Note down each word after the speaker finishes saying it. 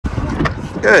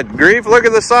Good grief, look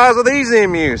at the size of these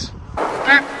emus.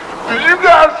 Did you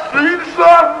guys see the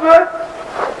size of that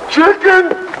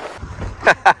chicken?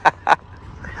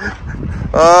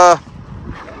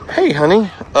 Hey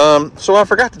honey, so I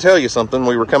forgot to tell you something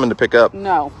we were coming to pick up.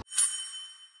 No.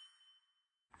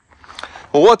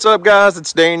 Well, what's up guys?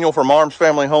 It's Daniel from Arms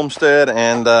Family Homestead,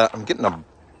 and I'm getting a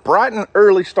bright and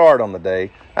early start on the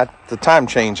day. At the time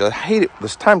change, I hate it.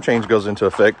 This time change goes into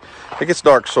effect. It gets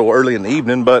dark so early in the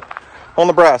evening, but on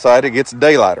the bright side, it gets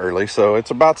daylight early. So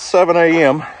it's about 7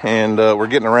 a.m. and we're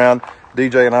getting around.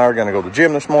 DJ and I are going to go to the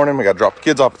gym this morning. We got to drop the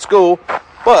kids off at school,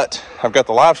 but I've got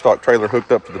the livestock trailer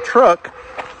hooked up to the truck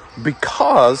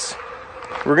because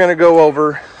we're going to go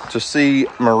over to see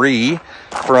Marie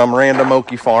from Random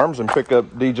Okie Farms and pick up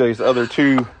DJ's other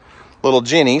two little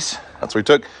Jennies. That's what we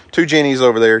took, two Jennies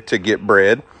over there to get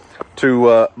bred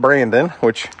to Brandon,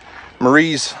 which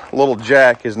Marie's little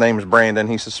Jack, his name's Brandon.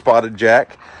 He's a spotted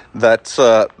Jack. That's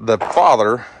the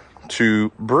father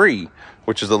to Bree,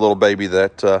 which is the little baby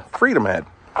that Freedom had.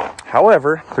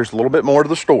 However, there's a little bit more to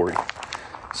the story.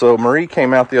 So Marie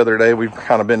came out the other day. We've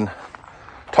kind of been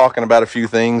talking about a few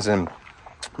things, and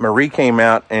Marie came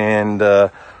out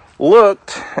and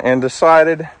looked and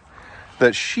decided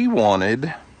that she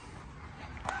wanted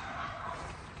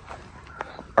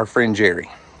our friend Jerry.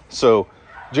 So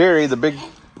Jerry, the big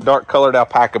dark colored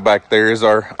alpaca back there, is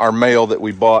our male that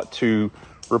we bought to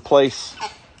replace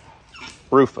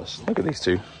Rufus. Look at these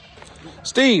two.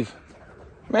 Steve,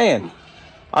 man,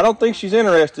 I don't think she's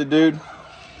interested, dude.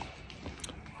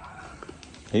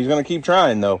 He's gonna keep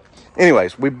trying though.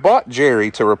 Anyways, we bought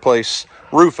Jerry to replace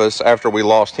Rufus after we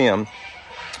lost him,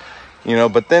 you know,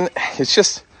 but then it's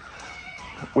just,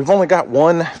 we've only got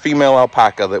one female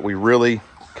alpaca that we really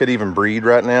could even breed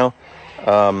right now.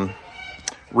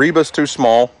 Reba's too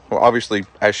small. Well, obviously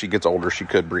as she gets older she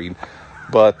could breed,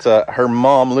 but her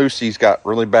mom Lucy's got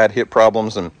really bad hip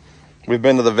problems, and we've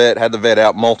been to the vet, had the vet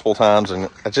out multiple times, and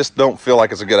I just don't feel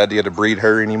like it's a good idea to breed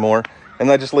her anymore. And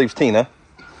that just leaves Tina.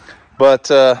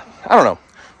 But I don't know,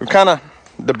 we've kind of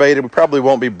debated. We probably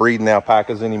won't be breeding the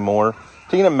alpacas anymore.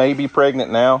 Tina may be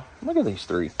pregnant now. Look at these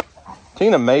three.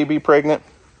 Tina may be pregnant,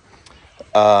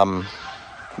 but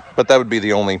that would be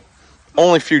the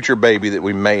only future baby that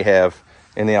we may have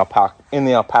in the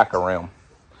alpaca realm.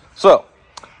 So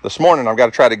this morning I've got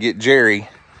to try to get Jerry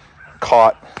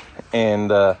caught and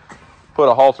put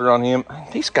a halter on him.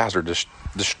 These guys are just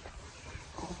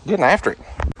getting after it.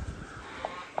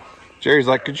 Jerry's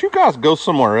like, could you guys go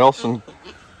somewhere else and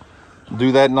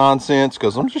do that nonsense?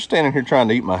 Because I'm just standing here trying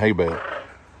to eat my hay bale.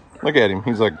 Look at him.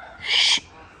 He's like, shh,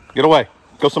 get away.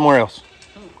 Go somewhere else.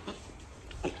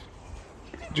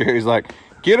 Jerry's like,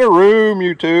 get a room,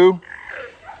 you two.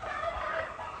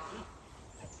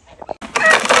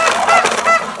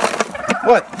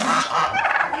 What?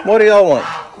 What do y'all want?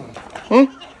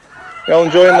 Y'all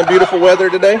enjoying the beautiful weather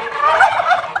today?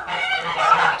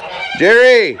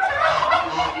 Jerry,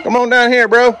 come on down here,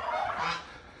 bro.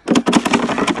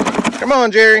 Come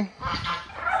on, Jerry.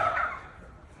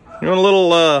 You want a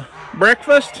little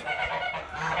breakfast?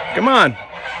 Come on.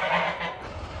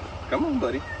 Come on,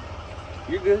 buddy.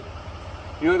 You're good.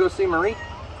 You want to go see Marie?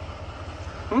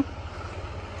 Come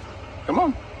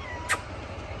on.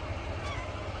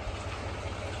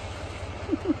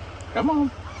 Come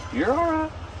on. You're all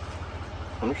right.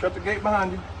 Let me shut the gate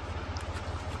behind you.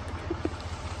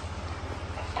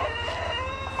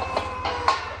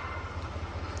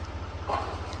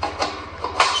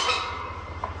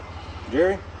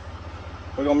 Jerry,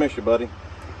 we're gonna miss you, buddy.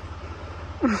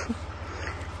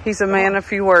 He's a man of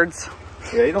few words.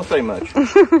 Yeah, he don't say much.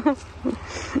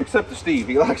 Except to Steve.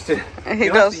 He likes to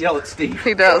yell at Steve.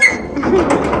 He does.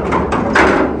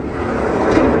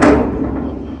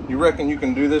 You reckon you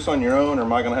can do this on your own, or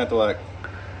am I gonna have to like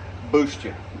boost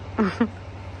you?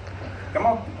 Come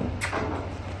on.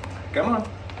 Come on.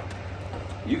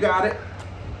 You got it.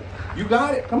 You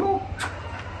got it. Come on.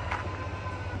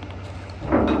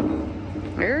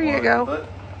 There you go. Butt.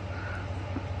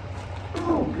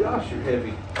 Oh gosh, you're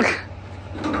heavy.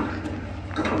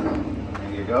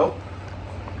 There you go.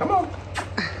 Come on.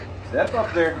 Step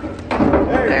up there.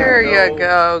 There you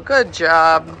go. Good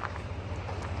job.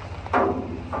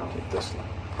 Get this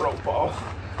rope off.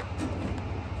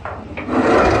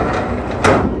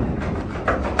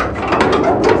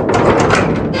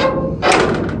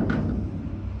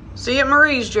 See you at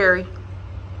Marie's, Jerry.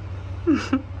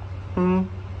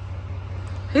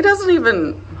 He doesn't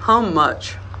even hum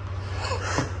much.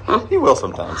 He will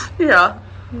sometimes. Yeah,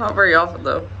 not very often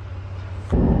though.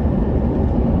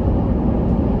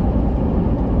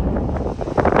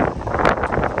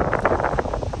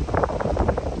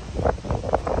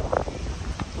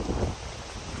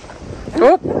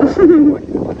 Oh.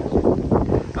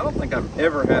 I don't think I've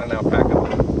ever had an alpaca,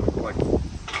 like,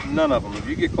 none of them. If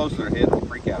you get close to their head, they'll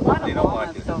freak out. A lot They of don't like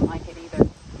walnuts it. don't like it either.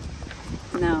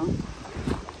 No.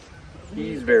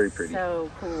 He's very pretty.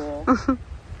 So cool.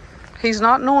 He's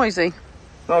not noisy.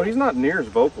 No, he's not near as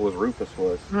vocal as Rufus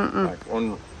was. Like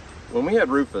when we had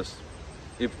Rufus,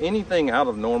 if anything out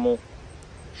of normal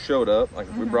showed up, like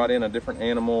if we brought in a different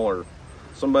animal or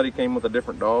somebody came with a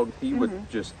different dog, he would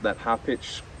just, that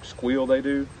high-pitched squeal they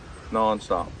do,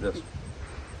 non-stop. Just,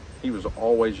 he was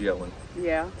always yelling.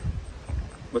 Yeah.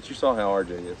 But you saw how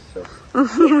RJ is, so.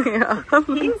 Yeah.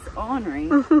 He's ornery.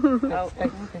 Oh,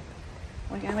 okay.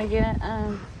 We're gonna get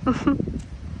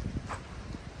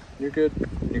You're good?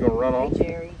 You gonna run off? Hey,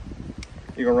 Jerry.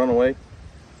 You gonna run away?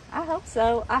 I hope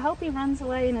so. I hope he runs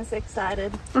away and is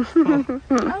excited.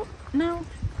 Oh, no.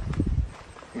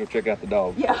 You go check out the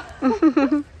dog. Yeah.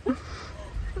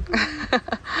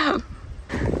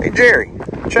 Hey Jerry,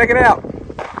 check it out.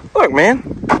 Look, man.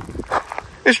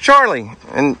 It's Charlie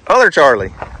and other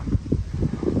Charlie.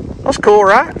 That's cool,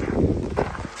 right?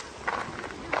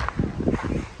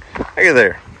 Hey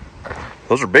there.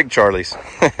 Those are big Charlies.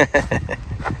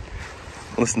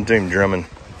 Listen to him drumming.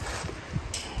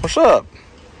 What's up?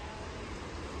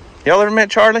 Y'all ever met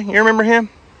Charlie? You remember him?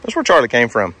 That's where Charlie came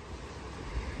from.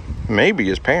 Maybe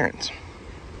his parents.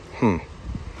 All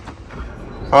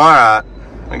right.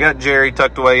 We got Jerry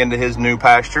tucked away into his new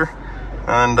pasture.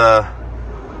 And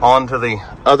on to the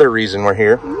other reason we're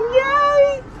here.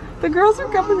 Yay! The girls are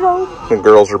coming home. The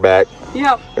girls are back.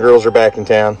 Yep. The girls are back in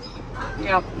town.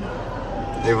 Yep.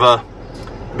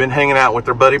 They've been hanging out with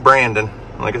their buddy Brandon.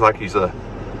 Looks like he's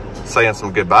saying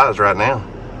some goodbyes right now.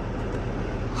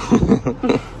 Look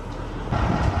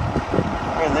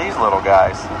at these little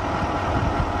guys.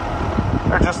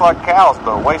 They're just like cows,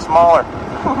 but way smaller.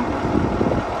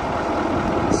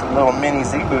 Some little mini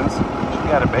zebus. She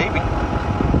got a baby.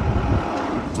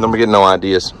 Don't be getting no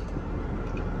ideas.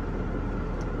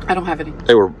 I don't have any.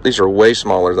 These are way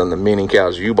smaller than the mini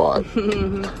cows you bought.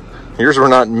 Yours were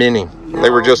not mini. No. They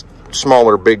were just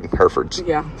smaller, big Herefords.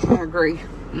 Yeah, I agree.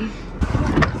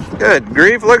 Good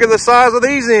grief, look at the size of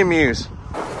these emus.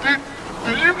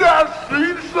 Did you guys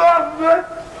see something?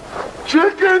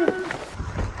 Chicken?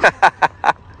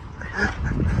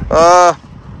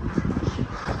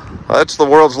 That's the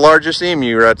world's largest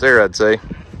emu right there, I'd say.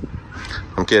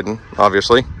 I'm kidding,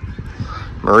 obviously.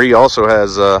 Marie also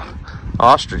has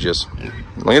ostriches.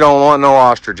 We don't want no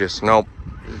ostriches. Nope.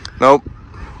 Nope.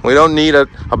 We don't need a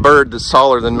bird that's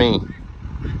taller than me.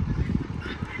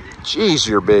 Jeez,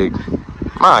 you're big.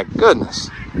 My goodness.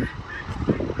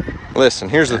 Listen,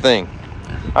 here's the thing.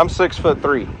 I'm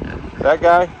 6'3". That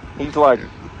guy, he's like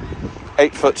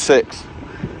 8'6".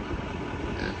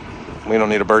 We don't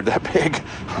need a bird that big.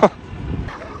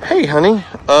 Hey, honey.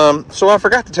 So I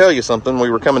forgot to tell you something we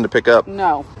were coming to pick up.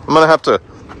 No. I'm gonna have to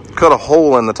cut a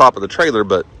hole in the top of the trailer,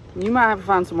 but You might have to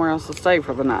find somewhere else to stay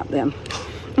for the night then.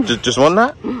 just one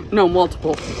night? No,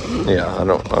 multiple. Yeah, I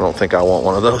don't think I want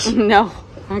one of those. No,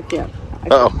 I can't.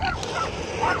 Uh oh.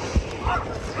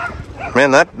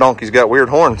 Man, that donkey's got weird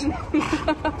horns.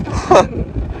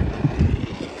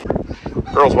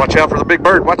 Girls, watch out for the big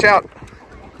bird. Watch out.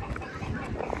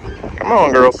 Come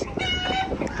on, girls.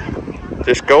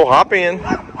 Just go hop in.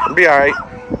 It'll be all right.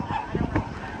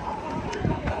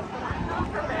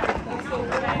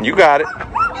 You got it.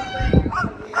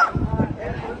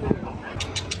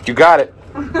 You got it.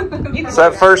 It's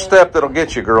that first step that'll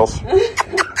get you, girls.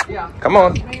 Yeah. Come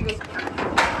on.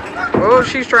 Oh,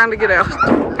 she's trying to get out.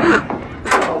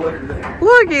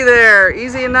 Looky there.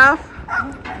 Easy enough.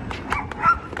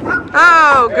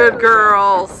 Oh, good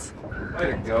girls.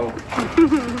 Way to go.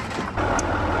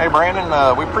 Hey, Brandon,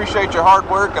 we appreciate your hard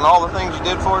work and all the things you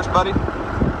did for us, buddy.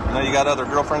 I know you got other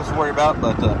girlfriends to worry about,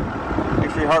 but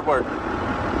thanks for your hard work.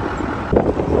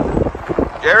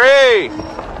 Jerry!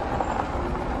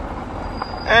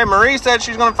 Hey, Marie said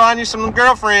she's going to find you some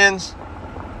girlfriends.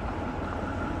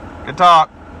 Good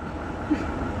talk.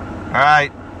 All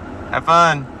right. Have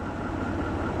fun.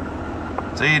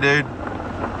 See you, dude.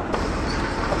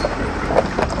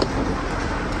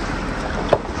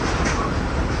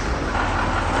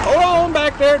 Hold on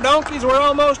back there, donkeys. We're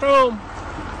almost home.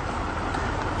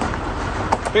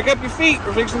 Pick up your feet.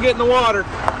 We're fixing to get in the water.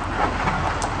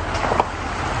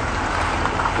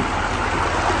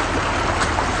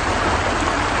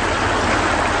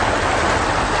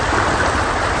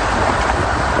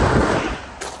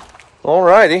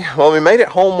 Alrighty, well, we made it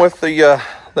home with the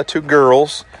two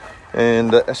girls,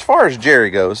 and as far as Jerry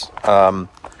goes,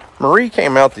 Marie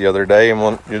came out the other day and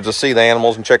wanted to see the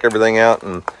animals and check everything out,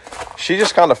 and she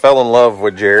just kind of fell in love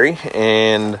with Jerry,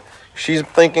 and she's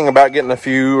thinking about getting a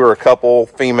few or a couple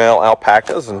female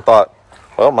alpacas, and thought,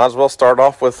 well, might as well start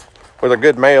off with a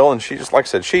good male. And she just, like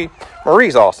I said,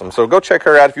 Marie's awesome. So go check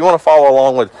her out if you want to follow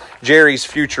along with Jerry's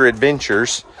future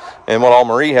adventures and what all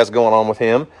Marie has going on with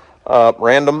him.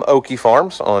 Random Okie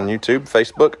Farms on YouTube,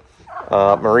 Facebook.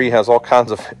 Marie has all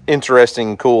kinds of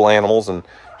interesting, cool animals, and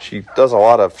she goes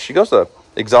to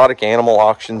exotic animal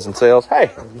auctions and sales. Hey,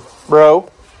 bro,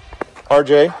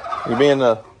 RJ, you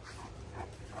being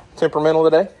temperamental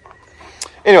today?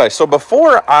 Anyway, so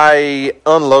before I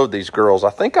unload these girls,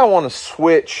 I think I want to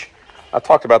switch. I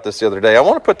talked about this the other day. I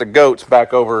want to put the goats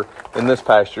back over in this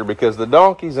pasture because the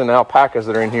donkeys and alpacas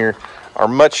that are in here are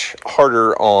much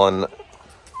harder on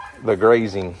the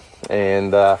grazing.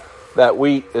 And that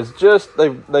wheat is just,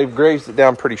 they've grazed it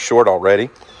down pretty short already.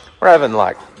 We're having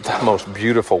like the most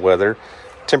beautiful weather.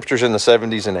 Temperatures in the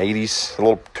 70s and 80s, a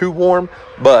little too warm,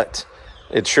 but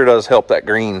it sure does help that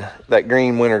green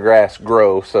winter grass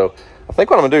grow. So I think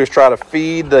what I'm gonna do is try to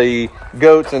feed the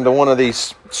goats into one of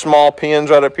these small pens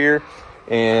right up here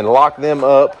and lock them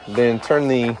up, then turn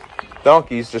the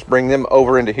donkeys, just bring them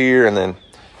over into here and then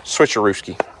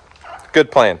switcherooski.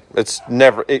 Good plan.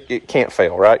 It can't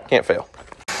fail, right? Can't fail.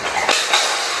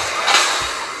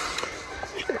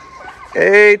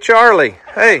 Hey, Charlie.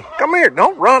 Hey, come here.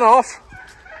 Don't run off.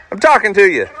 I'm talking to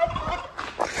you.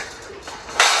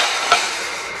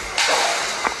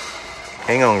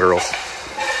 Hang on, girls.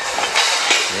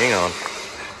 Hang on.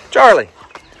 Charlie,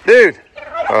 dude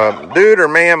or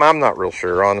ma'am, I'm not real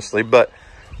sure, honestly, but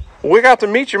we got to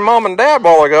meet your mom and dad a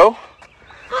while ago.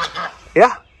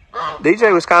 Yeah,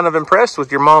 DJ was kind of impressed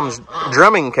with your mom's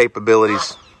drumming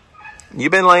capabilities. You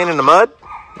been laying in the mud?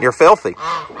 You're filthy.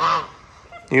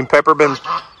 You and Pepper been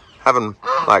having,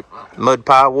 like, mud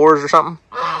pie wars or something?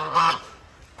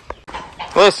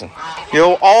 Listen,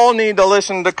 you'll all need to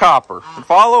listen to Copper.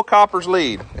 Follow Copper's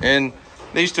lead. And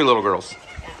these two little girls.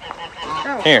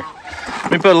 Here,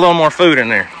 let me put a little more food in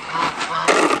there.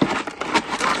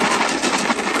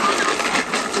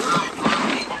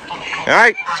 All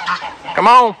right, come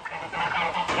on.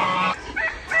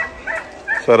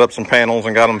 Set up some panels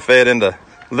and got them fed into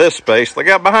this space. Look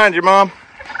out behind you, Mom.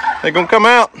 They're gonna come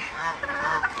out.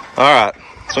 All right,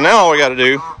 so now all we gotta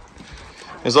do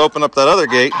is open up that other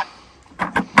gate,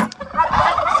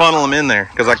 funnel them in there,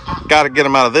 because I gotta get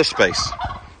them out of this space,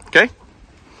 okay?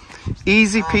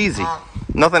 Easy peasy.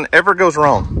 Nothing ever goes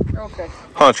wrong. Okay.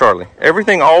 Huh, Charlie?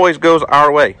 Everything always goes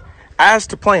our way. As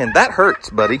to plan. That hurts,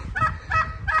 buddy.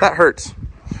 That hurts.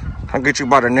 I'll get you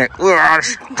by the neck.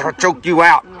 I'll choke you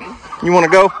out. You want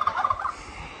to go?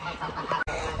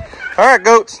 All right,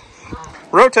 goats.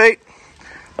 Rotate.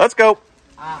 Let's go.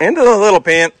 Into the little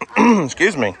pen.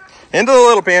 Excuse me. Into the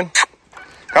little pen.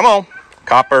 Come on.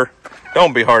 Copper.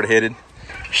 Don't be hard-headed.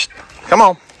 Come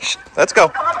on. Let's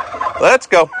go. Let's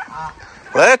go.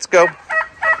 Let's go.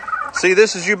 See,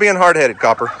 this is you being hard-headed,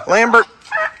 Copper. Lambert.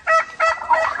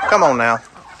 Come on now.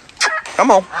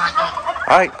 Come on.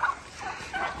 All right.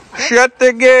 Shut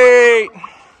the gate.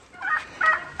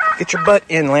 Get your butt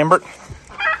in, Lambert.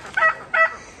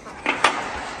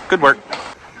 Good work.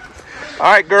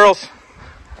 All right, girls.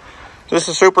 This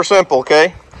is super simple,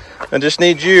 okay? I just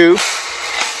need you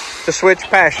to switch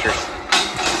pastures.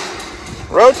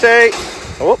 Rotate.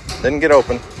 Oh, didn't get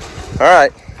open. All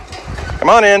right. Come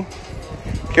on in.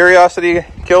 Curiosity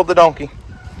killed the donkey,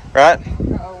 right?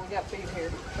 Uh-oh, we got feet here.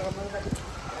 So I'll move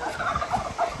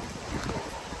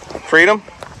it. Freedom.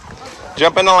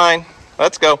 Jump in the line.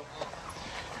 Let's go.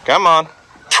 Come on.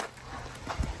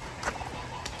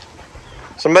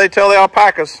 Somebody tell the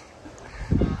alpacas.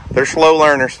 They're slow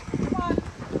learners.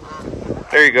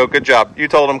 There you go. Good job. You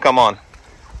told them come on.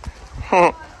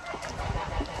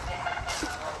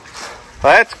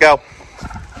 Let's go.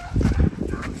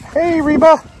 Hey,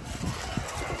 Reba.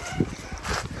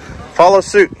 Follow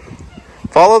suit.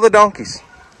 Follow the donkeys.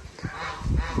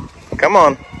 Come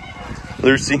on,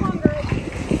 Lucy.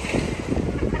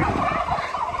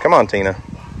 Come on, Tina.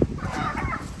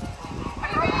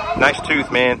 Nice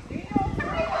tooth, man.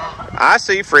 I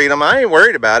see Freedom. I ain't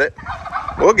worried about it.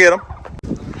 We'll get them.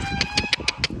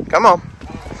 Come on.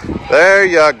 There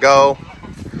you go.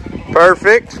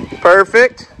 Perfect.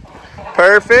 Perfect.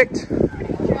 Perfect.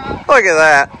 Look at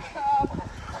that.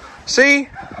 See?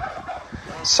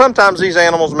 Sometimes these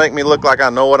animals make me look like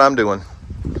I know what I'm doing.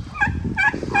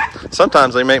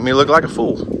 Sometimes they make me look like a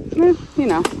fool. You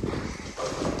know.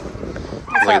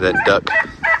 Look at that duck.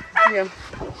 Yeah.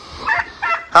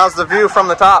 How's the view from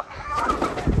the top?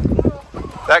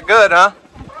 That good, huh?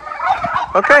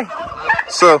 Okay.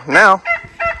 So now,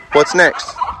 what's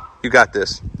next? You got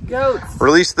this. Goats.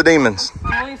 Release the demons.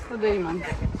 Release the demons.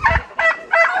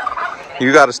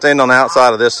 You got to stand on the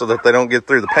outside of this so that they don't get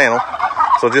through the panel.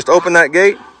 So just open that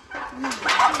gate.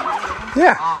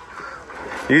 Yeah.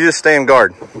 You just stand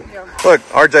guard. Look,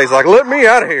 RJ's like, let me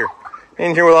out of here.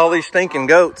 In here with all these stinking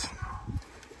goats.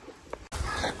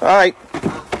 All right,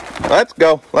 let's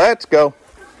go. Let's go.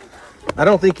 I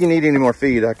don't think you need any more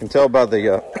feed. I can tell by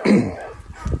the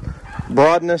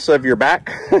broadness of your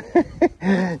back.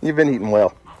 You've been eating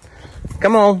well.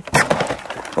 Come on,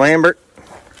 Lambert.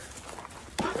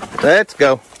 Let's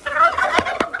go.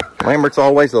 Lambert's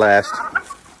always last.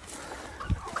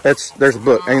 There's a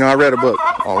book. You know, I read a book.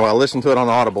 Oh, well, I listened to it on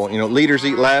Audible. You know, leaders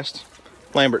eat last.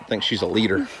 Lambert thinks she's a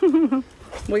leader.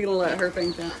 We're gonna let her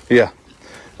think that. Yeah.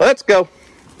 Let's go.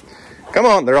 Come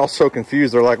on. They're all so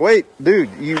confused. They're like, wait, dude,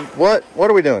 what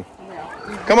are we doing?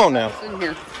 Yeah. Come on now. In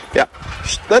here. Yeah.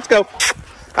 Let's go.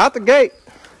 Out the gate.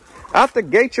 Out the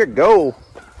gate you go.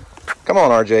 Come on,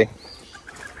 RJ.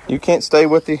 You can't stay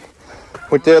with the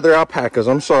other alpacas.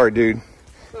 I'm sorry, dude.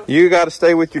 You got to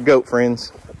stay with your goat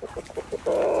friends.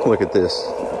 Look at this.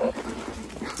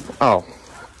 Oh.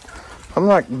 I'm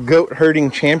like goat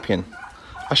herding champion.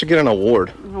 I should get an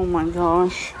award. Oh my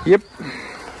gosh. Yep.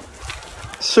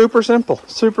 Super simple.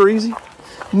 Super easy.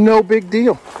 No big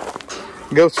deal.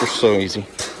 Goats are so easy.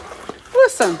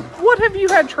 Listen, what have you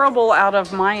had trouble out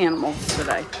of my animals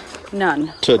today?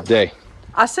 None. Today.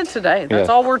 I said today. That's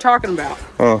all we're talking about.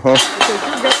 Uh-huh. Because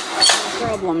your goats have a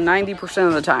problem 90%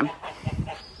 of the time.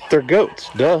 They're goats.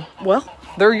 Duh. Well,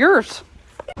 they're yours.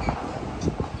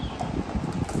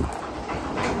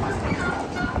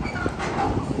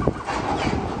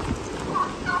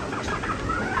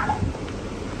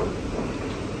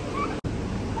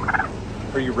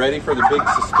 Are you ready for the big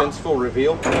suspenseful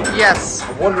reveal? Yes.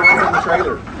 I wonder what's in the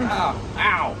trailer. Ow.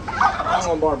 Ow. I'm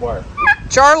on barbed wire.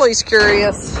 Charlie's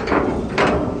curious.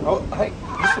 Oh, hey,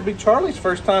 this will be Charlie's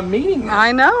first time meeting them.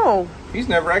 I know. He's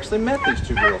never actually met these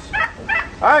two girls.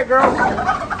 All right, girls.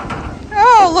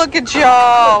 Oh, look at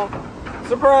y'all.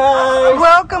 Surprise!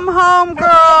 Welcome home,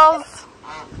 girls.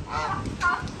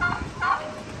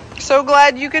 So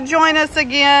glad you could join us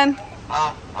again.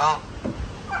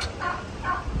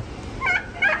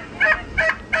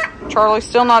 Charlie's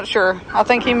still not sure. I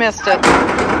think he missed it.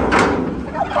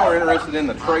 I'm more interested in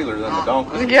the trailer than the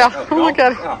donkey. Yeah, look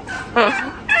at it.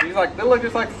 Yeah. He's like, they look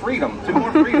just like freedom. 2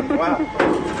 more freedoms. Wow.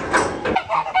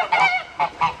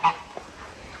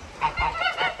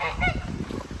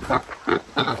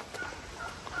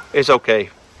 It's okay.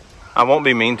 I won't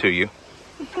be mean to you.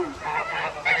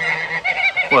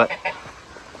 What?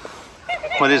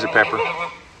 What is it, Pepper?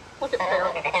 Look at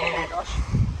Farrah. Oh my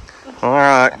gosh. All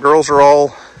right, girls are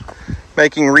all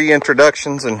making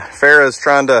reintroductions, and Farrah's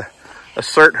trying to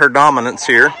assert her dominance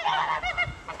here.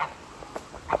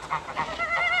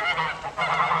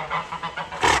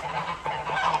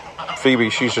 Phoebe,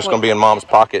 she's just gonna be in Mom's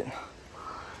pocket.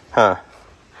 Huh.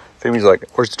 Phoebe's like,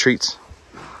 where's the treats?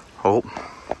 Oh.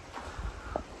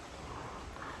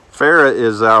 Farrah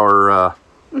is our,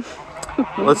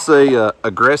 let's say,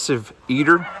 aggressive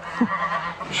eater.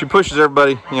 She pushes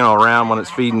everybody, you know, around when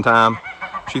it's feeding time.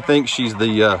 She thinks she's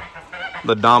the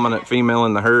dominant female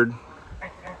in the herd.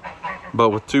 But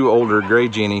with 2 older gray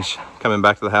jennies coming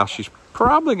back to the house, she's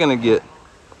probably going to get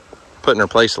put in her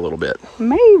place a little bit.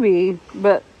 Maybe,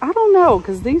 but I don't know,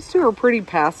 because these 2 are pretty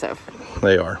passive.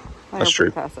 They are. That's true.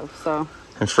 Passive, so.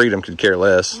 And Freedom could care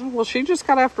less. Well, she just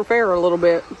got after Farrah a little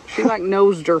bit. She like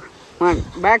nosed her. Like,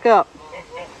 back up.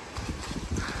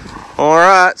 All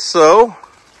right, so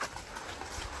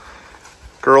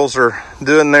girls are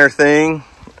doing their thing.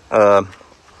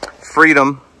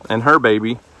 Freedom and her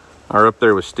baby are up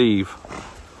there with Steve.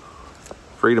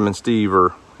 Freedom and Steve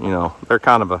are, you know, they're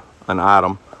kind of an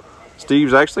item.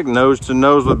 Steve's actually nose to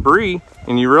nose with Bree,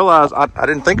 and you realize, I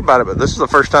didn't think about it, but this is the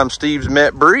first time Steve's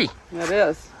met Bree. It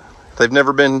is. They've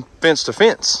never been fence to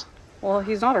fence. Well,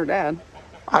 he's not her dad.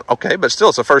 Okay, but still,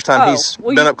 it's the first time he's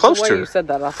been up close to her. The way you said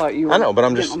that, I thought you were... I know, but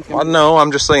I'm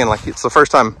just saying, like, it's the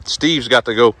first time Steve's got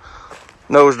to go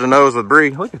nose to nose with Bree.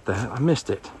 Look at that. I missed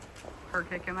it. Her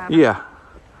kicking that? Yeah.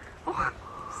 Oh,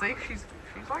 see, she's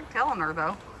like telling her,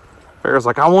 though. Farrah's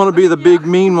like, I want to be the big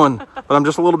mean one, but I'm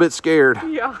just a little bit scared.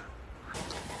 Yeah.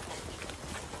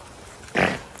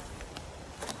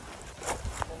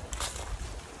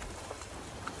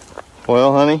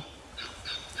 Well, honey,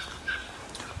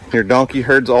 your donkey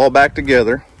herd's all back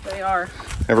together. They are.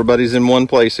 Everybody's in one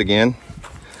place again.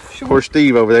 Poor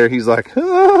Steve over there, he's like,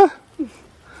 ah.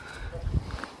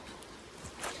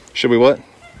 Should we what?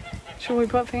 Should we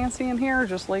put Fancy in here or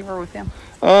just leave her with him?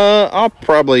 I'll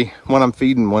probably, when I'm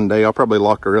feeding one day, I'll probably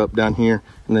lock her up down here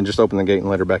and then just open the gate and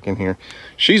let her back in here.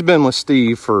 She's been with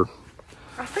Steve for...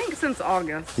 I think since since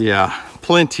August. Yeah,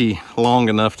 plenty long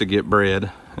enough to get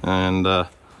bred. And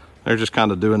they're just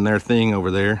kind of doing their thing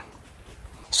over there.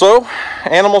 So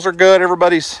animals are good.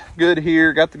 Everybody's good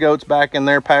here. Got the goats back in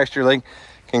their pasture. They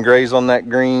can graze on that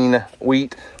green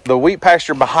wheat. The wheat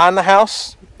pasture behind the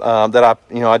house that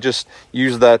I just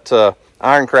used that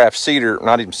Ironcraft seeder,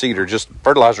 not even seeder, just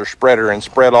fertilizer spreader, and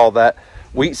spread all that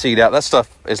wheat seed out. That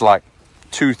stuff is like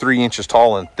 2-3 inches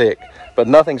tall and thick, but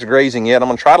nothing's grazing yet. I'm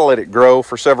gonna try to let it grow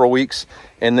for several weeks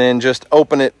and then just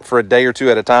open it for a day or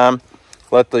two at a time.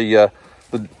 Let the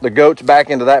goats back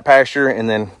into that pasture, and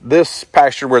then this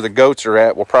pasture where the goats are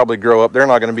at will probably grow up. They're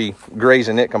not going to be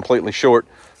grazing it completely short,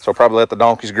 so I'll probably let the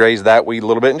donkeys graze that weed a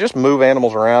little bit and just move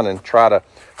animals around and try to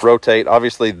rotate.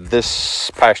 Obviously, this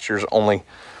pasture's only,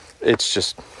 it's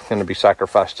just going to be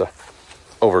sacrificed to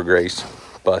overgraze,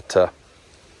 but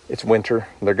it's winter.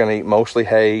 They're going to eat mostly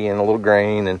hay and a little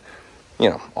grain and, you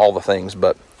know, all the things.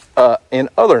 But in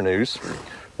other news,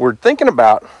 we're thinking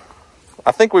about,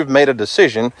 I think we've made a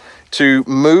decision to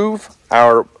move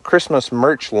our Christmas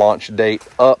merch launch date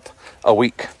up a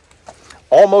week.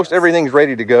 Almost everything's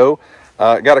ready to go.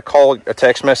 Got a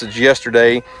text message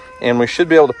yesterday, and we should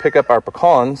be able to pick up our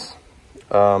pecans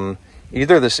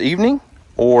either this evening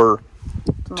or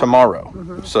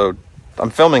tomorrow. So I'm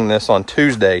filming this on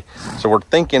Tuesday, so we're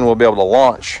thinking we'll be able to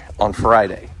launch on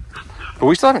Friday. But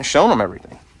we still haven't shown them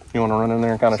everything. You want to run in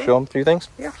there and kind of show them a few things?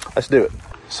 Yeah. Let's do it.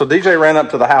 So DJ ran up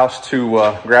to the house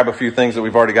to grab a few things that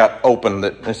we've already got open,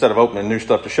 that instead of opening new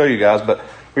stuff to show you guys. But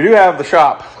we do have the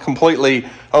shop completely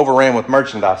overran with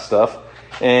merchandise stuff.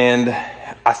 And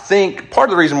I think part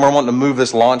of the reason we're wanting to move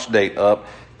this launch date up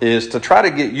is to try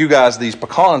to get you guys these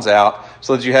pecans out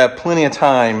so that you have plenty of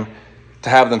time to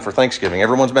have them for Thanksgiving.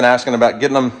 Everyone's been asking about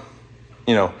getting them,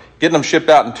 getting them shipped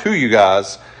out and to you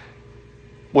guys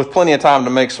with plenty of time to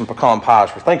make some pecan pies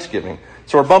for Thanksgiving.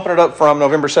 So we're bumping it up from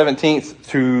November 17th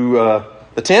to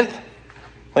the 10th.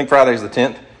 I think Friday's the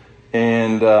 10th.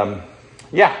 And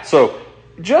yeah, so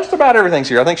just about everything's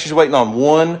here. I think she's waiting on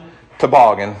one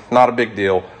toboggan. Not a big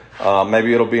deal.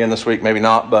 Maybe it'll be in this week, maybe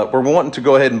not. But we're wanting to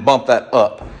go ahead and bump that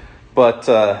up. But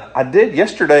I did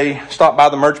yesterday stop by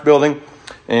the merch building,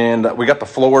 and we got the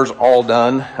floors all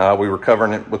done. We were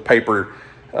covering it with paper.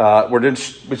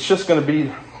 It's just going to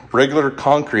be regular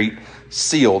concrete,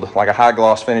 sealed, like a high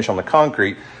gloss finish on the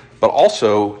concrete. But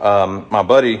also my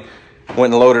buddy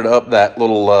went and loaded up that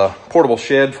little portable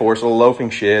shed for us, a little loafing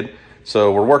shed.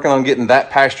 So we're working on getting that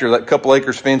pasture, that couple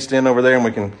acres fenced in over there, and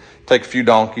we can take a few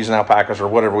donkeys and alpacas or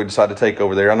whatever we decide to take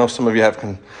over there. I know some of you have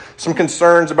some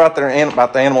concerns about the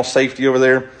animal safety over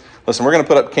there. Listen, we're going to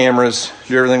put up cameras,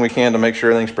 do everything we can to make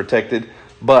sure everything's protected.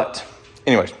 But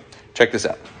anyways, check this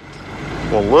out.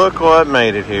 Well, look what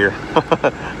made it here.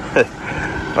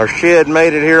 Our shed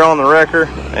made it here on the wrecker,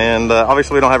 and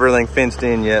obviously we don't have everything fenced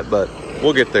in yet, but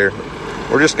we'll get there.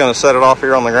 We're just going to set it off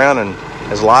here on the ground, and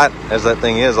as light as that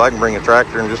thing is, I can bring a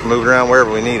tractor and just move it around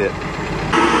wherever we need it.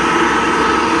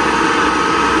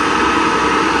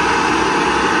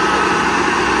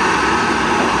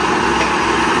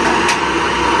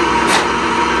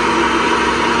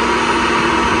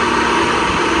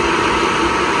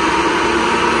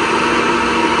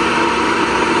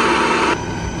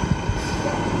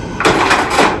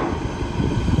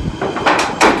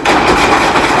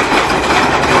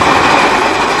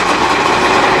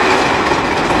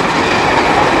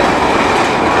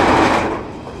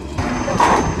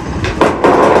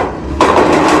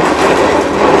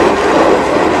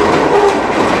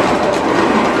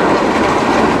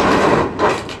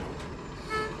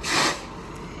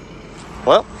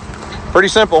 Well, pretty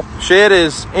simple. Shed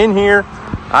is in here.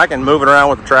 I can move it around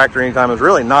with the tractor anytime. There's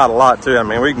really not a lot to it. I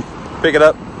mean, we can pick it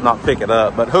up, not pick it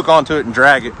up, but hook onto it and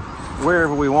drag it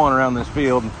wherever we want around this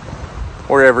field,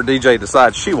 wherever DJ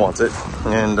decides she wants it,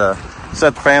 and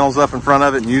set the panels up in front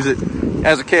of it and use it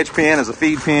as a catch pen, as a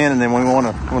feed pen. And then when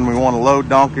we want to load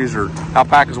donkeys or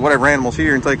alpacas, whatever animals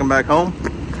here, and take them back home,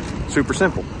 super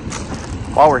simple.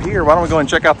 While we're here, why don't we go and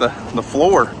check out the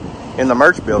floor in the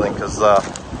merch building, because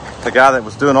the guy that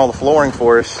was doing all the flooring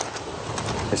for us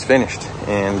is finished,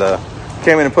 and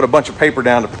came in and put a bunch of paper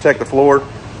down to protect the floor,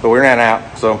 but we ran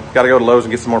out, so got to go to Lowe's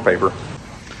and get some more paper.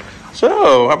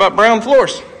 So how about brown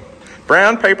floors?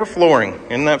 Brown paper flooring,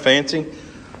 isn't that fancy?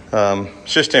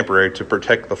 It's just temporary to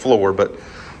protect the floor, but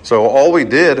so all we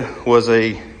did was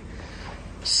a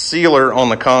sealer on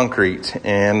the concrete,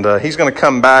 and he's going to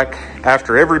come back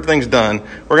after everything's done.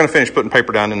 We're going to finish putting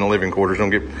paper down in the living quarters.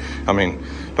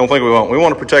 Don't think we won't. We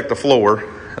want to protect the floor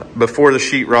before the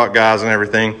sheetrock guys and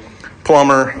everything.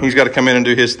 Plumber, he's got to come in and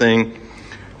do his thing,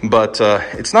 but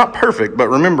it's not perfect. But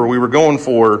remember, we were going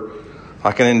for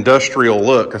like an industrial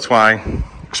look. That's why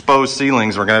exposed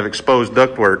ceilings. We're gonna have exposed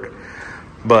ductwork,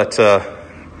 but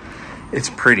it's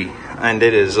pretty and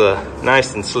it is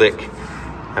nice and slick.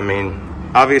 I mean,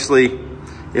 obviously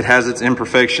it has its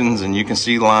imperfections and you can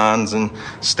see lines and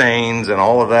stains and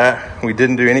all of that. We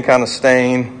didn't do any kind of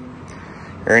stain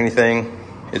or anything.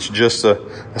 It's just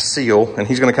a seal, and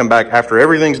he's gonna come back after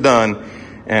everything's done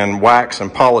and wax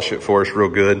and polish it for us real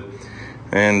good.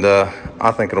 And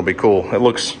I think it'll be cool. It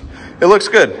looks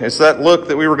good. It's that look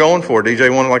that we were going for.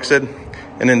 DJ wanted, like I said,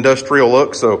 an industrial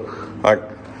look. So, like,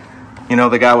 you know,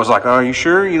 the guy was like, "Are you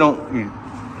sure you don't?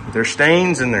 There's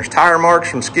stains and there's tire marks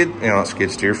from not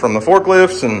skid steer, from the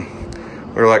forklifts." And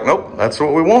we were like, "Nope, that's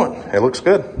what we want. It looks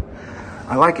good.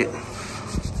 I like it."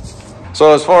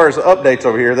 So as far as updates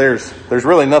over here, there's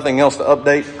really nothing else to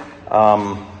update.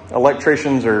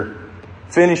 Electricians are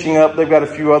finishing up. They've got a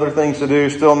few other things to do.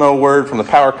 Still no word from the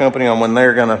power company on when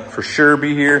they're gonna for sure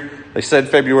be here. They said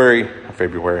February,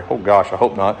 oh gosh, I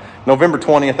hope not. November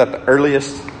 20th at the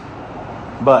earliest,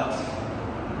 but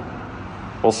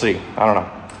we'll see. I don't know.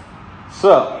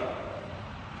 So,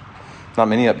 not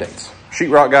many updates.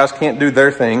 Sheetrock guys can't do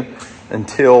their thing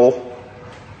until,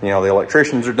 you know, the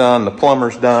electricians are done, the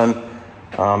plumber's done.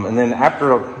 And then after,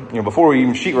 you know, before we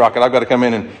even sheetrock it, I've got to come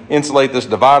in and insulate this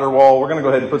divider wall. We're going to go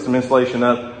ahead and put some insulation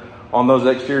up on those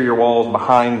exterior walls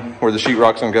behind where the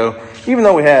sheetrock's going to go. Even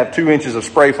though we have 2 inches of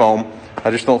spray foam,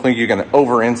 I just don't think you're going to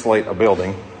over insulate a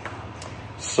building.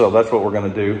 So that's what we're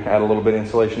going to do. Add a little bit of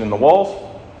insulation in the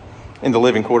walls, in the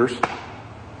living quarters.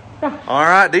 Yeah. All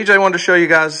right, DJ wanted to show you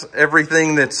guys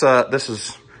everything that's, this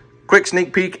is quick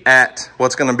sneak peek at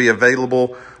what's going to be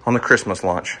available on the Christmas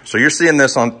launch. So you're seeing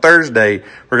this on Thursday.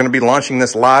 We're going to be launching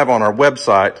this live on our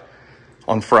website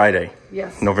on Friday.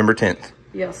 Yes. November 10th.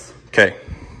 Yes. Okay.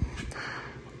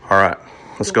 All right.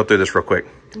 Let's go through this real quick.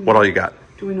 What all you got?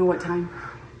 Do we know what time?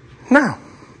 No.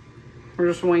 We're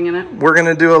just winging it. We're going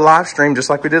to do a live stream just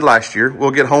like we did last year.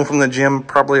 We'll get home from the gym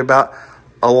probably about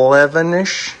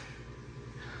 11-ish.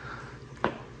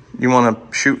 You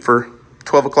want to shoot for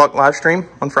 12 o'clock live stream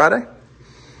on Friday?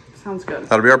 Sounds good.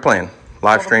 That'll be our plan.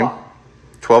 Live stream,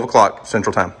 12 o'clock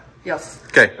Central Time. Yes.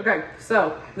 Okay. Okay,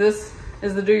 so this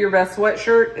is the Do Your Best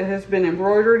sweatshirt. It has been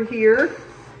embroidered here.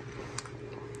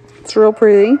 It's real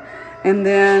pretty. And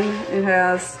then it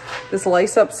has this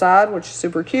lace up side, which is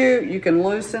super cute. You can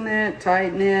loosen it,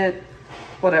 tighten it,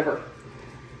 whatever.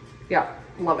 Yeah,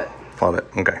 love it. Love it.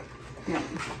 Okay. Yeah.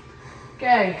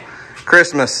 Okay.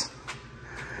 Christmas.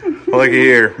 Look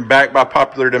here, back by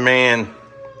popular demand.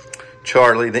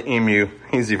 Charlie the emu.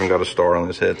 He's even got a star on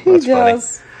his head. That's funny.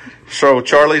 So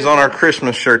Charlie's on our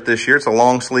Christmas shirt this year. It's a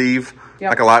long sleeve,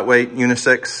 like a lightweight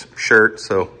unisex shirt.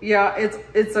 So yeah,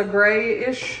 it's a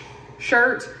grayish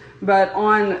shirt, but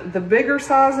on the bigger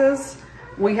sizes,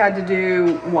 we had to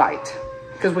do white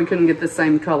because we couldn't get the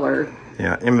same color.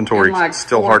 Yeah, inventory like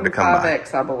still hard to come by.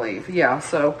 5X, I believe. Yeah,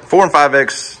 so 4 and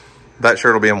 5X. That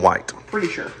shirt will be in white. Pretty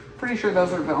sure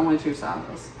those are the only 2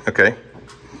 sizes. Okay.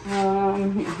 Here, let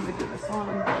me do this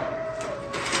one.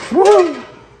 Woo!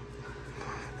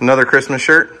 Another Christmas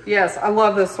shirt? Yes, I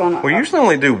love this one. We usually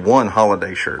only do one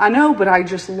holiday shirt. I know, but I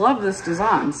just love this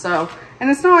design. So, and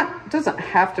it doesn't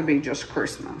have to be just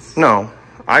Christmas. No,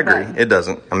 I agree. It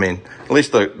doesn't. I mean, at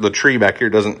least the tree back here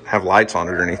doesn't have lights on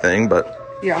it or anything,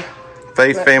 but yeah.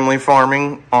 Faith Family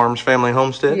Farming, Arms Family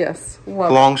Homestead. Yes.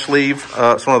 Long sleeve.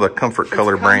 It's one of the Comfort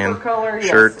Color brand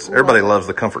shirts. Everybody loves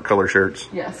the Comfort Color shirts.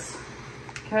 Yes.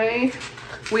 Okay.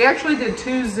 We actually did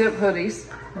 2 zip hoodies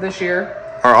this year.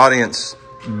 Our audience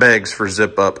begs for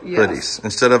zip up hoodies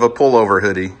instead of a pullover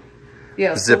hoodie.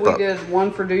 Yes. Zip so up. We did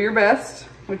one for Do Your Best,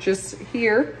 which is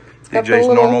here. DJ's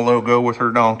normal logo with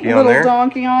her donkey on there. Little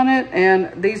donkey on it,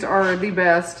 and these are the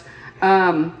best.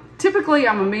 Typically,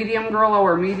 I'm a medium girl. I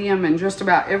wear medium in just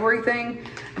about everything,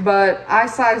 but I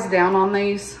sized down on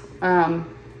these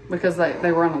because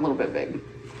they run a little bit big.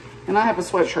 And I have a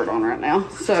sweatshirt on right now,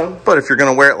 so. But if you're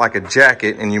going to wear it like a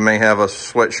jacket and you may have a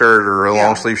sweatshirt or a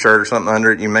long sleeve shirt or something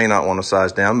under it, you may not want to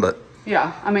size down, but.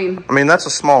 Yeah, I mean that's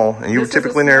a small, and you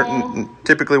typically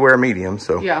wear a medium,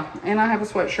 so. Yeah, and I have a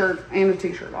sweatshirt and a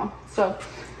t-shirt on, so.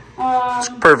 It's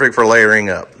perfect for layering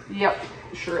up. Yep,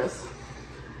 it sure is.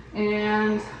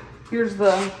 And here's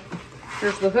the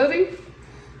hoodie.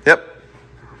 Yep.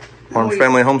 Arms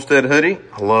Family Homestead hoodie.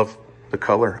 I love the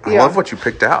color. I love what you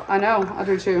picked out. I know, I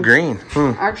do too. Green.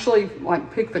 I actually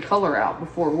picked the color out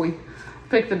before we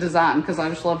picked the design because I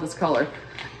just love this color.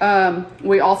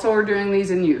 We also are doing these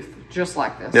in youth, just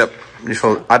like this. Yep.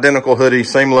 Identical hoodie,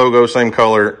 same logo, same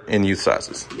color in youth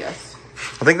sizes. Yes.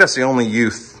 I think that's the only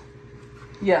youth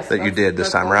that you did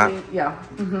this time, right? Yeah.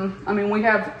 I mean, we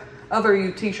have other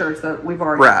youth t-shirts that we've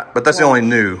already. Right, but that's the only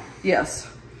new. Yes.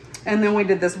 And then we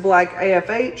did this black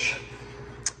AFH.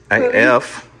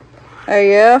 AF.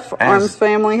 AF, Arms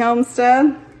Family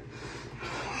Homestead.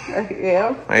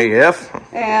 AF.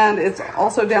 AF. And it's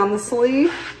also down the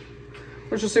sleeve,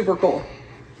 which is super cool.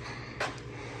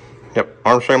 Yep,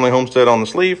 Arms Family Homestead on the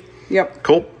sleeve. Yep.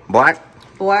 Cool, black.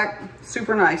 Black,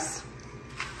 super nice.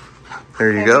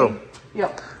 There you go.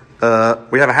 Yep.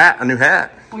 We have a hat, a new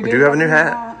hat. We do have a new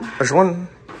hat. There's one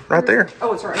right there.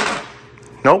 Oh, it's right here.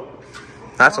 Nope,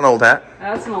 that's an old hat.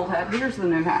 That's an old hat. Here's the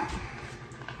new hat.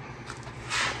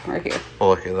 Right here.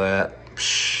 Look at that.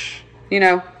 Psh. You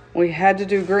know, we had to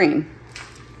do green.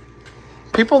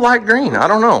 People like green. I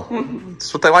don't know.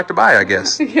 It's what they like to buy, I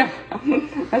guess. Yeah,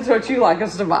 that's what you like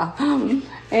us to buy.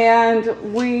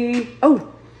 And we,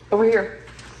 oh, over here.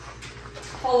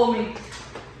 Follow me.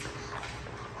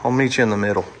 I'll meet you in the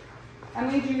middle. I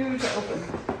need you to open.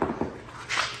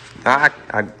 I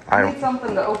need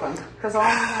something to open because all I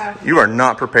have. You are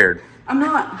not prepared. I'm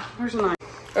not. Where's the knife?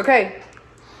 Okay,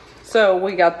 so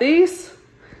we got these.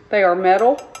 They are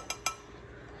metal.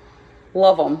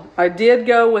 Love them. I did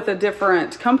go with a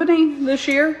different company this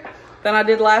year than I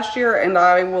did last year, and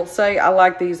I will say I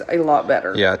like these a lot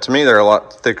better. Yeah, to me they're a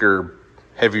lot thicker,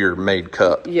 heavier made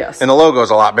cup. Yes. And the logo is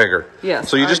a lot bigger. Yes.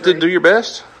 So you just did do your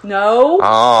best? No.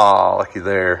 Oh, lucky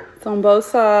there. It's on both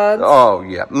sides. Oh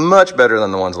yeah, much better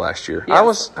than the ones last year.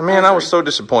 Yes, I was so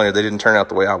disappointed they didn't turn out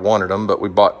the way I wanted them, but we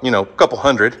bought, a couple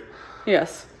hundred.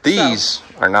 Yes. These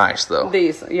are nice though.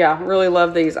 These, yeah, really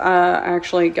love these. I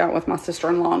actually got with my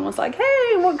sister-in-law and was like,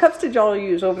 hey, what cups did y'all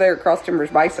use over there at Cross Timbers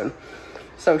Bison?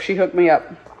 So she hooked me up.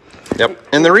 Yep.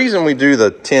 And the reason we do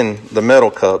the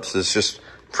metal cups is just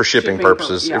for shipping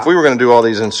purposes. Yeah. If we were going to do all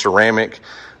these in ceramic,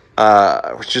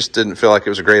 we just didn't feel like it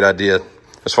was a great idea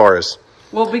as far as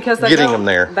because getting them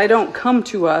there. They don't come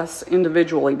to us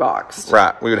individually boxed.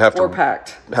 Right. We would have to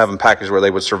packed. Have them packaged where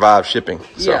they would survive shipping.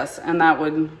 So. Yes, and that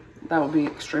would be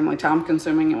extremely time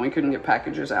consuming, and we couldn't get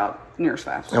packages out near as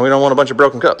fast. And we don't want a bunch of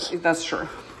broken cups. That's true.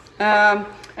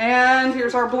 And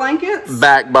here's our blankets.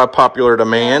 Backed by popular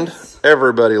demand. Yes.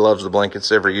 Everybody loves the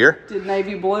blankets every year. Did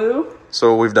navy blue.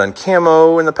 So we've done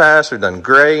camo in the past. We've done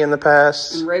gray in the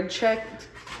past. And red checked.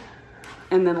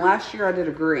 And then last year I did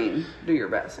a green. Do your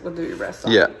best. We'll do your best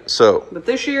on Yeah, it. so. But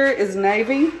this year is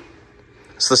navy.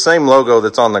 It's the same logo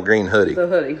that's on the green hoodie. The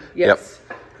hoodie, yes.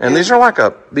 Yep. And these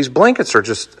are these blankets are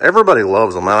just, everybody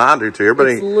loves them. And I do too.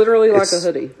 Everybody. It's literally like a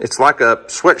hoodie. It's like a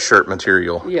sweatshirt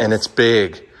material. Yes. And it's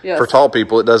big. Yes. For tall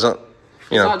people, it doesn't,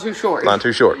 It's not too short. Not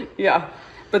too short. Yeah.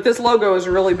 But this logo is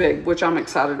really big, which I'm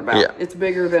excited about. Yeah. It's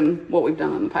bigger than what we've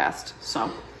done in the past.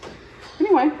 So,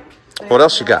 anyway. What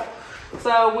else you got?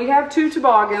 So, we have 2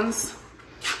 toboggans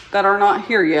that are not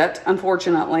here yet,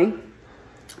 unfortunately.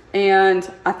 And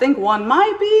I think one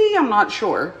might be, I'm not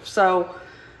sure. So,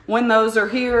 when those are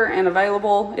here and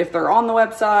available, if they're on the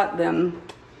website, then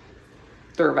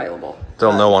they're available.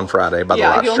 They'll know on Friday by the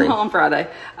live you'll stream. know on Friday.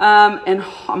 And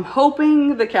I'm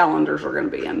hoping the calendars are going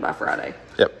to be in by Friday.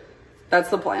 Yep. That's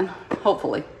the plan,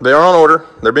 hopefully. They are on order.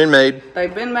 They're being made.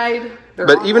 They've been made.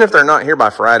 But even if they're not here by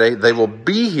Friday, they will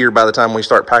be here by the time we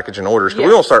start packaging orders. Because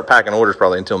we won't start packing orders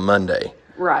probably until Monday.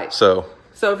 Right. So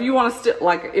if you want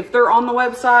to, if they're on the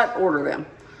website, order them.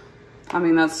 I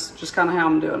mean, that's just kind of how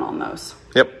I'm doing on those.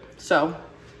 Yep. So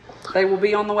they will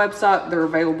be on the website. They're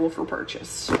available for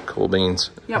purchase. Cool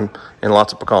beans. Yep. And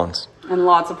lots of pecans. And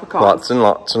lots of pecans. Lots and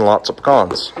lots and lots of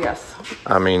pecans. Yes.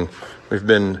 I mean, we've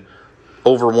been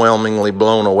overwhelmingly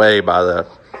blown away by the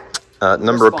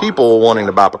number of people wanting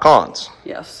to buy pecans.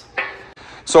 Yes.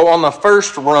 So on the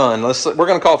first run, we're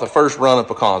going to call it the first run of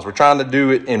pecans. We're trying to do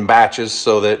it in batches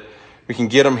so that we can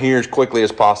get them here as quickly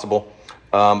as possible.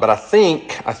 But I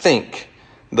think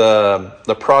the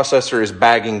processor is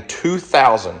bagging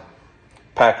 2,000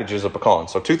 packages of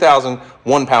pecans. So 2,000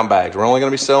 1-pound bags. We're only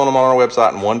going to be selling them on our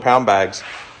website in 1-pound bags,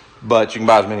 but you can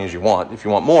buy as many as you want. If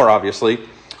you want more, obviously.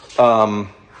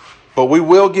 But we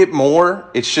will get more.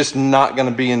 It's just not going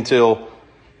to be until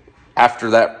after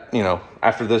that,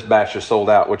 after this batch is sold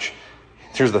out, which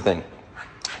here's the thing.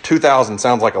 2,000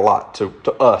 sounds like a lot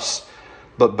to us.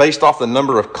 But based off the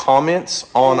number of comments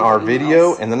on our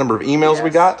video and the number of emails we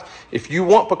got, if you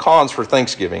want pecans for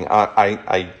Thanksgiving,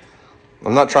 I'm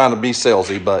not trying to be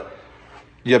salesy, but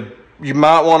you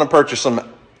might want to purchase them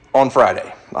on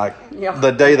Friday,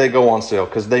 the day they go on sale,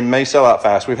 because they may sell out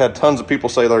fast. We've had tons of people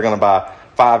say they're going to buy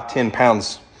 5-10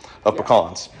 pounds of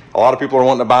pecans. A lot of people are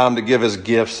wanting to buy them to give as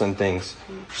gifts and things.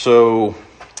 So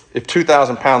if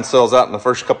 2,000 pounds sells out in the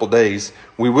first couple of days,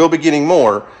 we will be getting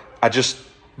more. I just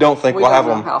don't think we'll have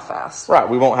them. How fast? Right,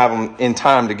 we won't have them in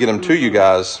time to get them to you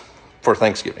guys for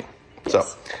Thanksgiving. Yes.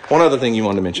 So, one other thing you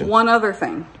wanted to mention. One other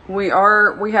thing, we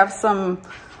have some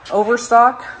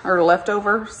overstock or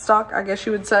leftover stock, I guess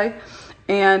you would say.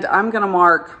 And I'm gonna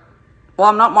mark, well,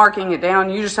 I'm not marking it down.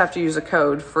 You just have to use a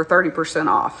code for 30%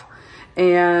 off.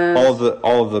 And all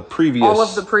of the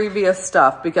previous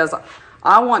stuff, because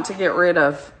I want to get rid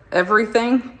of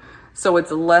everything, so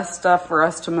it's less stuff for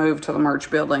us to move to the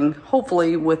merch building,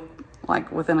 hopefully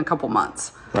within a couple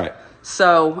months. Right.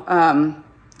 So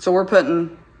so we're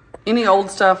putting any old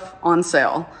stuff on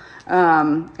sale,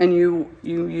 and you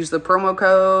use the promo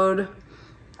code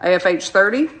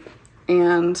AFH30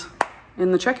 and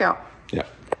in the checkout. Yeah.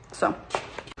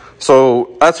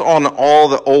 So that's on all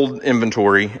the old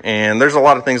inventory, and there's a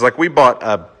lot of things. Like, we bought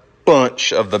a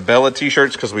bunch of the Bella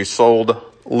t-shirts because we sold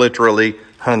literally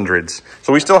hundreds.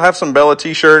 So we still have some Bella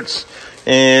t-shirts,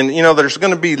 and you know, there's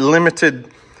going to be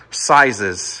limited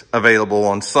sizes available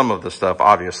on some of the stuff,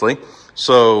 obviously.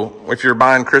 So if you're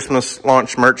buying Christmas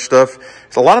launch merch stuff,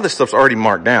 so a lot of this stuff's already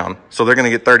marked down, so they're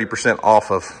going to get 30%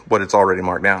 off of what it's already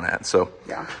marked down at. So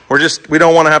yeah, we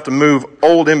don't want to have to move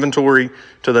old inventory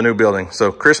to the new building.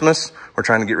 So Christmas, we're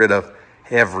trying to get rid of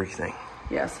everything.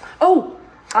 Yes. I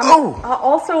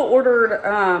also ordered,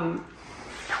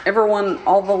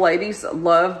 all the ladies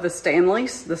love the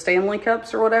Stanley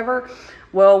cups or whatever.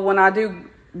 Well, when I do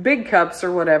big cups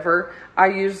or whatever, I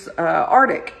use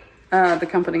Arctic, the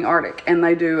company Arctic, and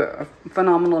they do a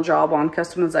phenomenal job on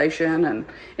customization. And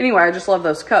anyway, I just love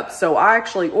those cups. So I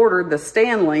actually ordered the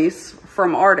Stanleys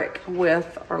from Arctic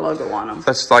with our logo on them.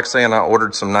 That's like saying I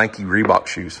ordered some Nike Reebok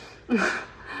shoes.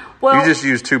 Well, you just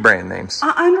use 2 brand names.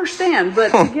 I understand,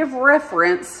 but to give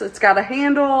reference, it's got a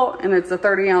handle, and it's a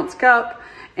 30-ounce cup,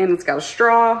 and it's got a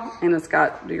straw, and it's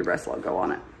got Do Your Best logo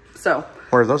on it. So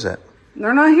where are those at?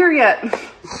 They're not here yet.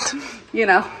 You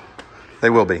know. They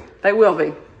will be. They will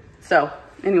be. So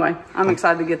anyway, I'm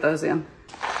excited to get those in.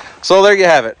 So there you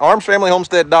have it.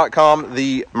 ArmsFamilyHomestead.com.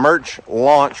 The merch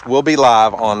launch will be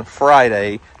live on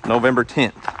Friday, November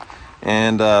 10th.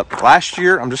 And last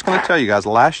year, I'm just going to tell you guys,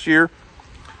 last year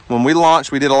when we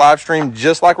launched, we did a live stream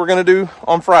just like we're going to do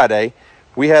on Friday.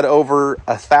 We had over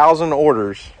 1,000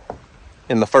 orders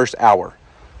in the first hour.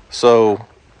 So,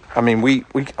 I mean,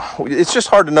 it's just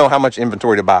hard to know how much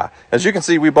inventory to buy. As you can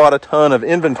see, we bought a ton of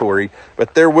inventory,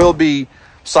 but there will be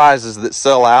sizes that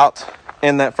sell out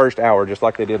in that first hour, just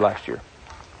like they did last year,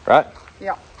 right?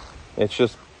 Yeah. It's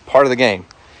just part of the game.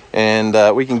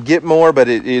 And we can get more, but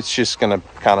it's just going to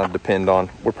kind of depend on,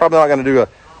 we're probably not going to do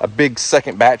a big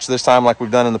second batch this time like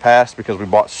we've done in the past, because we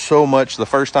bought so much the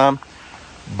first time.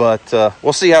 But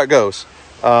we'll see how it goes.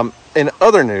 In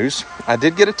other news, I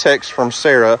did get a text from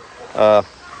Sarah,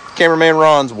 cameraman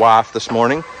Ron's wife, this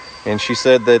morning, and she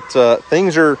said that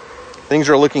things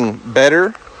are looking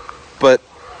better, but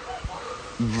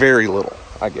very little,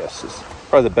 I guess is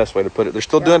probably the best way to put it. They're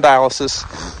still doing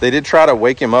dialysis. They did try to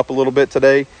wake him up a little bit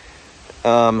today,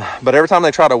 but every time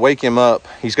they try to wake him up,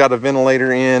 he's got a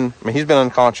ventilator in. I mean, he's been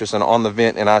unconscious and on the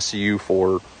vent in ICU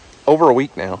for over a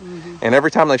week now. And every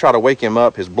time they try to wake him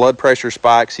up, his blood pressure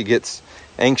spikes, he gets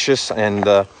anxious, and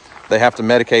they have to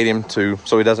medicate him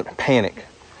so he doesn't panic.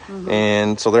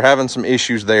 And so they're having some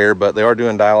issues there, but they are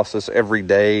doing dialysis every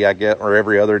day, I guess, or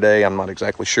every other day. I'm not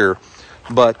exactly sure.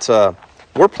 But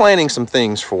we're planning some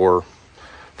things for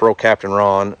old Captain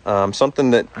Ron.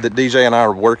 Something that DJ and I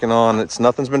are working on.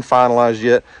 Nothing's been finalized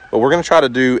yet, but we're going to try to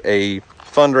do a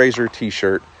fundraiser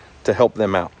t-shirt to help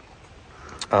them out.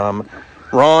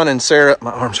 Ron and Sarah,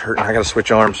 my arm's hurting, I got to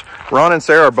switch arms. Ron and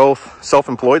Sarah are both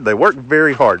self-employed. They work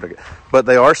very hard, but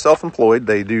they are self-employed.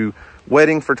 They do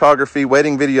wedding photography,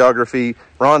 wedding videography.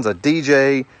 Ron's a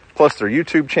DJ, plus their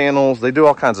YouTube channels. They do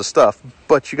all kinds of stuff,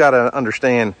 but you got to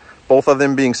understand, both of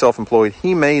them being self-employed,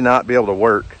 he may not be able to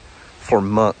work for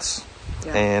months.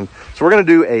 Yeah. And so we're going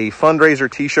to do a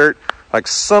fundraiser t-shirt, like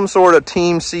some sort of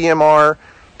Team CMR,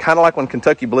 kind of like when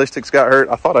Kentucky Ballistics got hurt.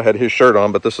 I thought I had his shirt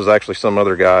on, but this was actually some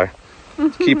other guy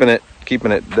keeping it,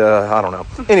 I don't know.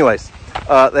 Anyways,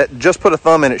 that Just Put a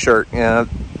Thumb in It shirt.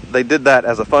 They did that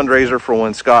as a fundraiser for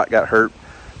when Scott got hurt.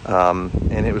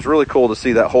 And it was really cool to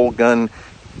see that whole gun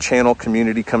channel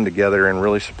community come together and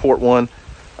really support one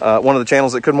of the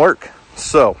channels that couldn't work.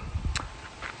 So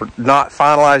we're not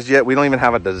finalized yet. We don't even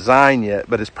have a design yet,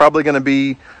 but it's probably going to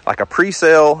be like a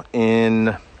pre-sale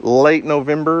in late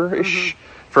November-ish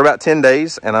for about 10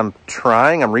 days. And I'm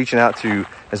reaching out to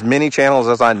as many channels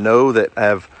as I know that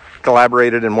have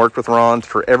collaborated and worked with Ron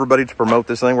for everybody to promote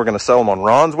this thing. We're going to sell them on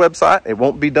Ron's website. It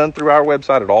won't be done through our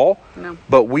website at all. No.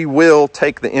 But we will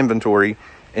take the inventory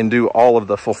and do all of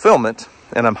the fulfillment.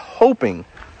 And I'm hoping,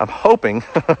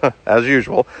 as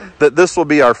usual, that this will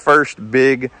be our first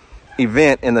big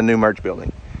event in the new merch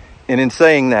building. And in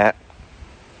saying that,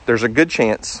 there's a good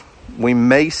chance we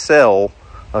may sell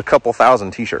a couple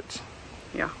thousand t-shirts.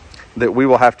 Yeah. That we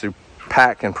will have to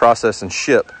pack and process and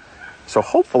ship. So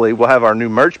hopefully we'll have our new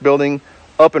merch building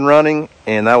up and running,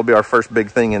 and that will be our first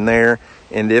big thing in there.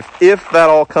 And if that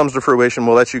all comes to fruition,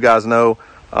 we'll let you guys know,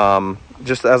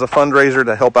 just as a fundraiser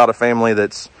to help out a family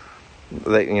that's,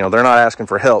 you know, they're not asking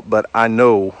for help, but I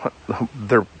know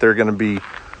they're going to be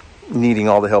needing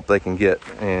all the help they can get,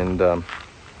 and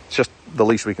it's just the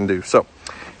least we can do. So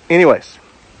anyways,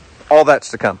 all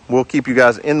that's to come. We'll keep you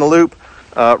guys in the loop.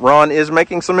 Ron is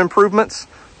making some improvements,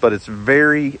 but it's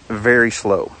very, very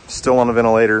slow. Still on a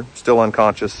ventilator, still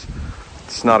unconscious.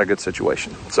 It's not a good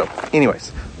situation. So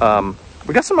anyways,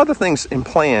 we got some other things in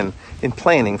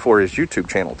planning for his YouTube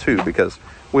channel too, because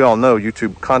we all know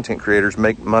YouTube content creators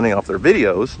make money off their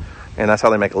videos, and that's how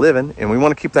they make a living. And we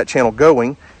want to keep that channel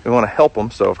going. We want to help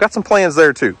them. So I've got some plans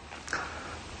there too.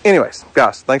 Anyways,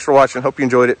 guys, thanks for watching. Hope you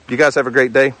enjoyed it. You guys have a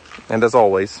great day. And as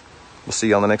always, we'll see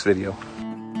you on the next video.